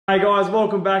Hey guys,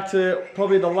 welcome back to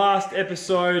probably the last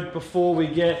episode before we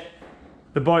get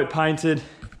the boat painted.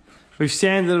 We've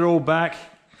sanded it all back.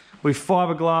 We've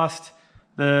fiberglassed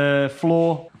the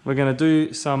floor. We're gonna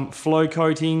do some flow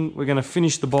coating. We're gonna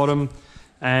finish the bottom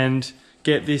and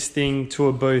get this thing to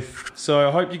a booth. So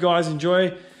I hope you guys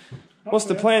enjoy. What's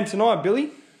the plan tonight,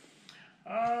 Billy?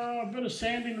 A bit of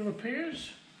sanding and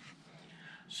repairs.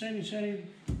 Sanding,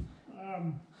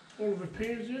 all the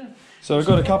repairs there. So we've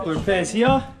got a couple of repairs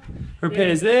here,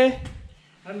 repairs there.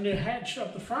 And the hatch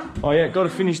up the front. Oh yeah, got to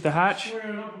finish the hatch.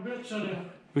 Square it up a bit so that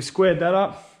We squared that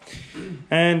up.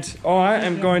 And I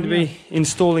am going to be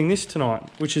installing this tonight,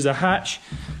 which is a hatch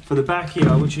for the back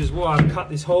here, which is why I've cut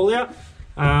this hole out.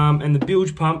 And the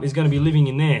bilge pump is going to be living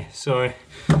in there. So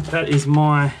that is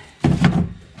my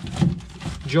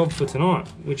job for tonight,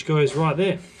 which goes right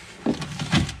there.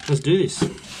 Let's do this.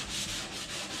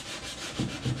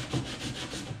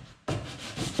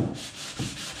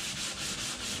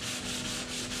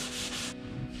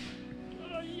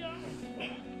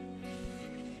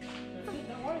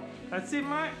 That's it,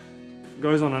 mate.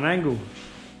 Goes on an angle.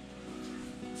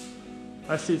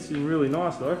 That sits in really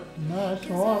nice though. no,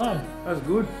 that's alright, eh? That's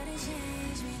good.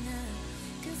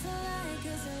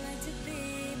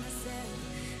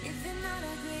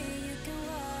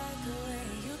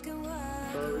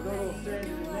 So we got all sanded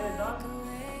in there, done.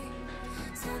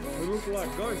 We look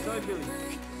like ghosts, eh, Billy?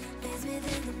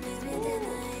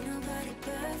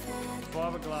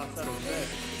 Fiberglass, that'll set.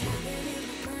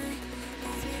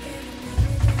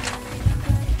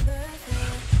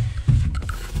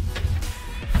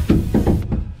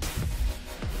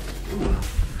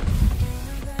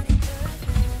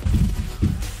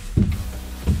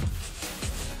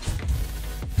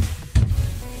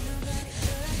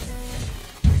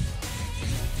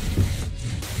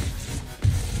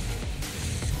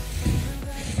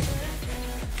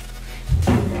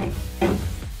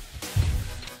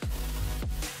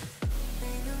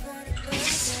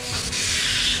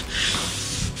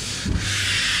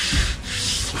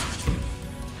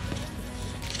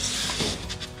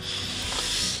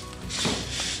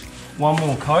 One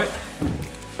more coat.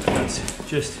 That's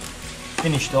just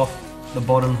finished off the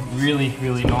bottom really,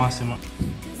 really nice. And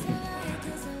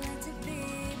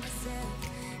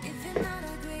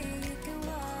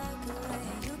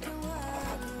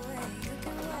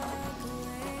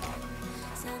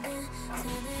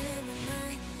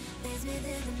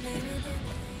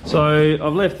so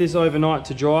I've left this overnight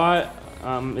to dry.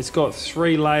 It's got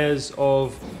 3 layers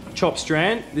of chopped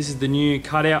strand. This is the new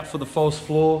cutout for the false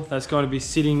floor that's going to be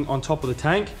sitting on top of the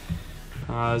tank.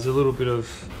 There's a little bit of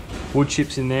wood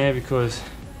chips in there because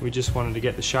we just wanted to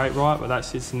get the shape right, but that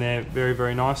sits in there very,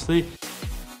 very nicely.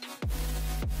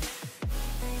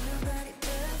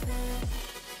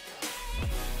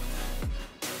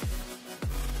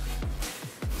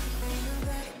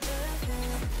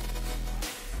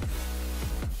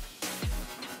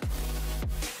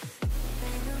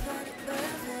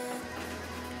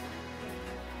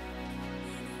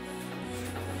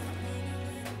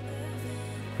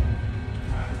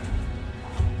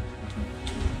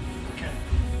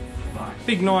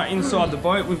 Big night inside the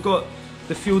boat. We've got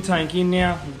the fuel tank in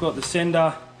now. We've got the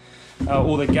sender,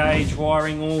 all the gauge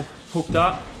wiring all hooked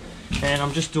up, and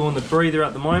I'm just doing the breather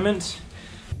at the moment.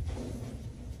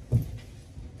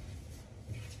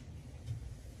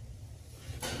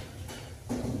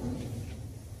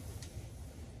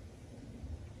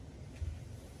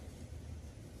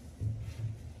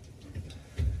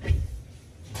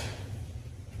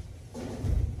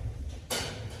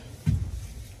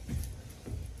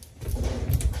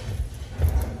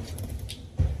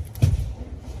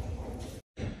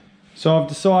 So I've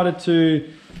decided to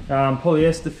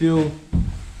polyester fill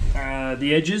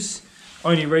the edges.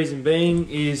 Only reason being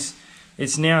is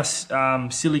it's now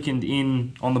siliconed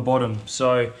in on the bottom.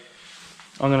 So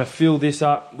I'm going to fill this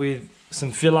up with some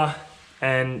filler,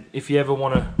 and if you ever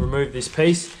want to remove this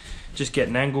piece, just get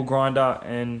an angle grinder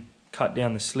and cut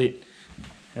down the slit,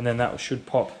 and then that should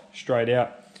pop straight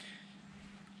out.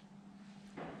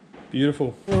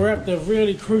 Beautiful. We're at the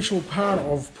really crucial part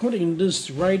of putting this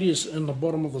radius in the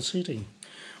bottom of the seating.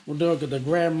 We'll do it at the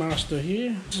Grandmaster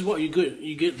here. This is what you get.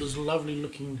 You get this lovely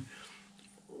looking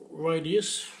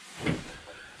radius.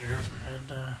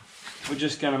 And we're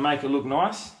just going to make it look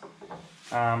nice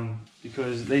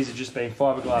because these have just been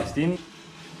fiberglassed in.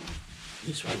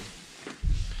 This way.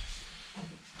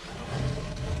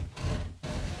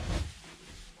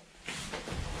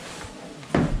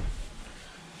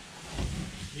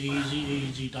 Easy,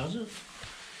 easy does it.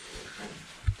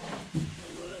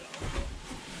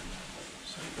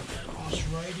 So that nice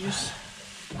radius.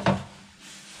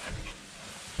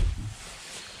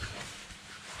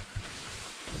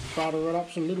 butter it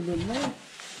up a little bit more.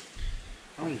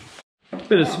 Oh.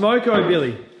 Bit of smoko,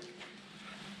 Billy.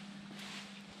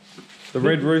 The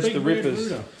Red Rooster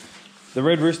Rippers. The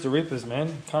Red Rooster Rippers,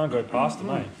 man. Can't go past them,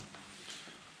 mate.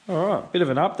 Alright, bit of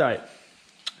an update.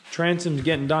 Transom's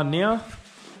getting done now.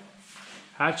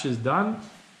 Hatch is done.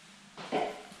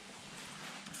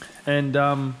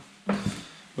 And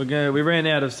we ran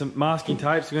out of some masking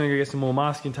tape, so we're gonna go get some more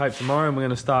masking tape tomorrow, and we're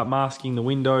gonna start masking the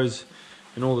windows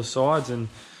and all the sides, and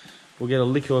we'll get a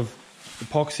lick of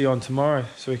epoxy on tomorrow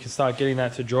so we can start getting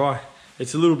that to dry.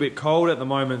 It's a little bit cold at the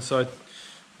moment, so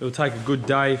it'll take a good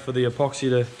day for the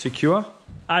epoxy to cure.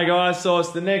 Hey guys, so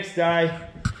it's the next day,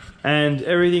 and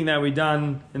everything that we've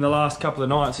done in the last couple of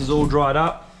nights is all dried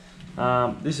up.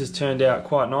 This has turned out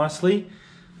quite nicely.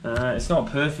 It's not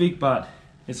perfect, but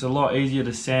it's a lot easier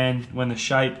to sand when the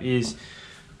shape is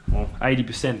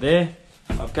 80% there.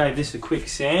 I've gave this a quick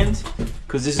sand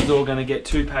because this is all going to get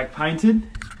 2-pack painted,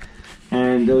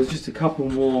 and there was just a couple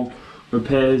more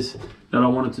repairs that I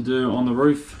wanted to do on the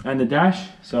roof and the dash,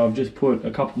 so I've just put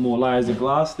a couple more layers of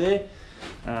glass there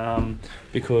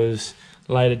because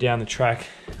later down the track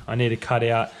I need to cut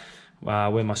out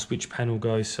where my switch panel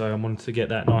goes, so I wanted to get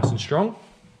that nice and strong.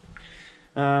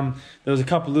 There was a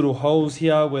couple little holes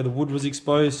here where the wood was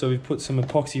exposed, so we've put some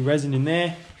epoxy resin in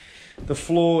there. The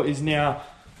floor is now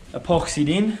epoxied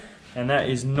in, and that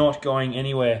is not going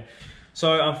anywhere.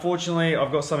 So unfortunately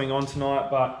I've got something on tonight,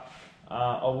 but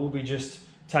I will be just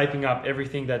taping up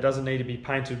everything that doesn't need to be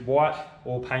painted white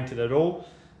or painted at all,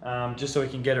 just so we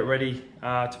can get it ready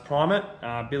to prime it.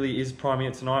 Billy is priming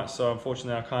it tonight, so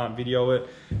unfortunately I can't video it,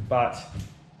 but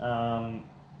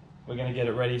we're going to get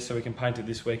it ready so we can paint it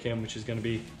this weekend, which is going to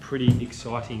be pretty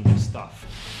exciting stuff.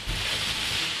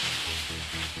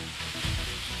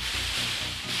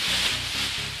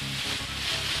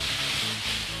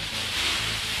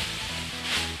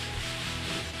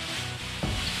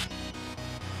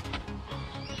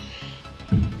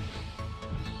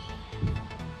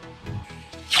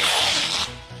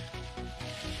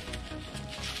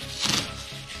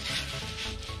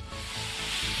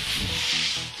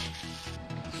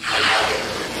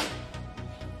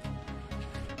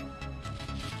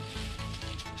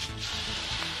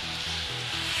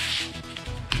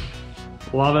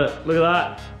 Love it, look at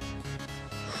that.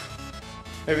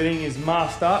 Everything is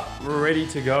masked up, we're ready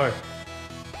to go.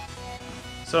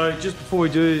 So just before we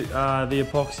do the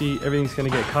epoxy, everything's gonna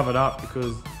get covered up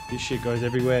because this shit goes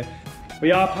everywhere.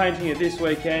 We are painting it this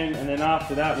weekend, and then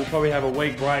after that we'll probably have a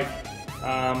week break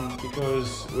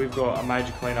because we've got a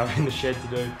major cleanup in the shed to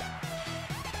do.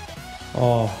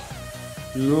 Oh,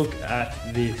 look at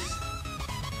this.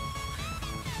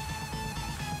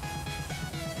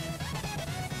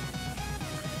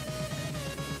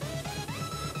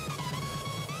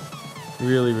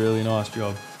 Really, really nice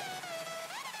job.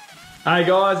 Hey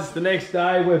guys, it's the next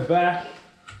day, we're back.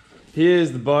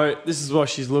 Here's the boat. This is what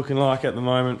she's looking like at the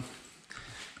moment.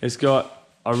 It's got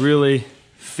a really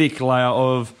thick layer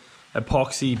of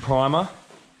epoxy primer.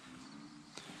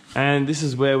 And this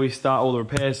is where we start all the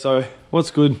repairs. So what's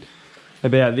good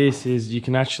about this is you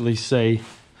can actually see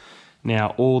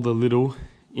now all the little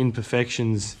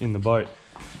imperfections in the boat.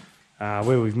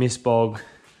 Where we've misbogged,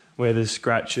 where there's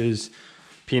scratches,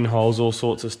 pinholes, all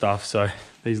sorts of stuff. So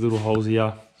these little holes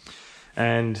here,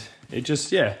 and it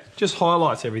just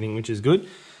highlights everything, which is good.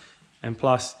 And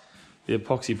plus the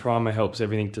epoxy primer helps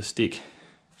everything to stick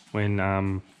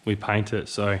when we paint it.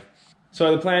 So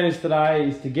the plan is today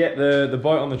is to get the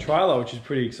boat on the trailer, which is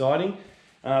pretty exciting.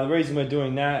 The reason we're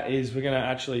doing that is we're going to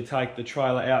actually take the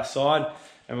trailer outside,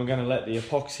 and we're going to let the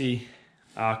epoxy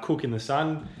cook in the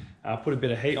sun, put a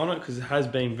bit of heat on it because it has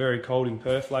been very cold in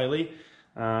Perth lately.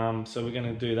 So we're going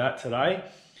to do that today,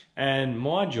 and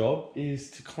my job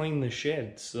is to clean the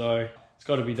shed, so it's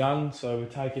got to be done. So we're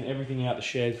taking everything out the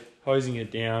shed, hosing it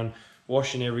down,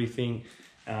 washing everything,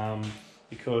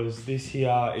 because this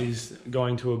here is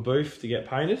going to a booth to get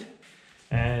painted,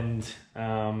 and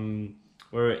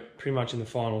we're pretty much in the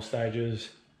final stages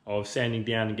of sanding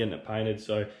down and getting it painted.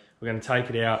 So we're going to take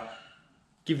it out,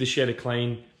 give the shed a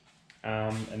clean,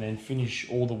 and then finish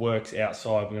all the works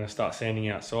outside. We're going to start sanding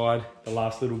outside the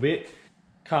last little bit.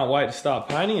 Can't wait to start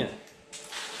painting it.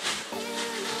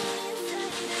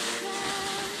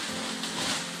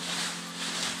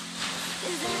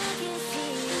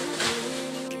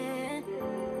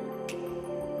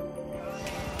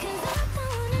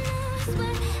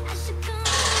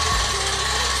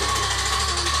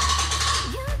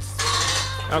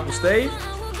 Uncle Steve,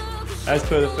 as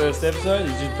per the first episode,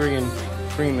 he's just bringing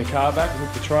the car back and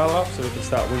hook the trailer up so we can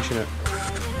start winching it.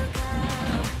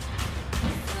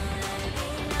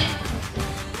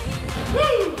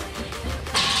 Woo!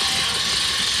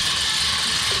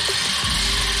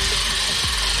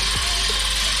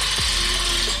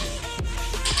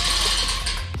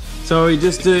 So we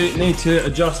just need to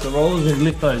adjust the rollers and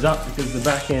lift those up because the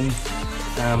back end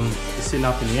is sitting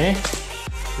up in the air.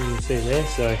 You can see there,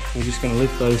 so we're just going to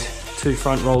lift those 2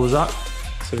 front rollers up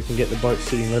so we can get the boat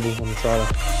sitting level on the trailer.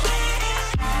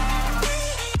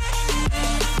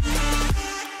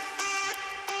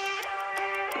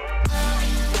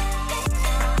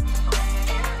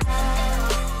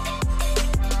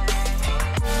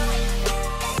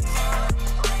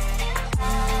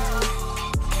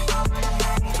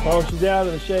 While she's out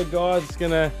of the shed, guys, it's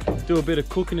going to do a bit of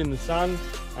cooking in the sun.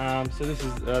 So this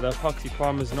is the epoxy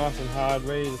primer's nice and hard,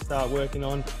 ready to start working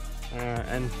on.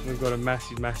 And we've got a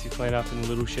massive clean up in the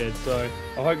little shed. So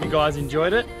I hope you guys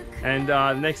enjoyed it. And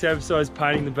the next episode is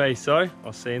painting the beast. So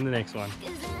I'll see you in the next one.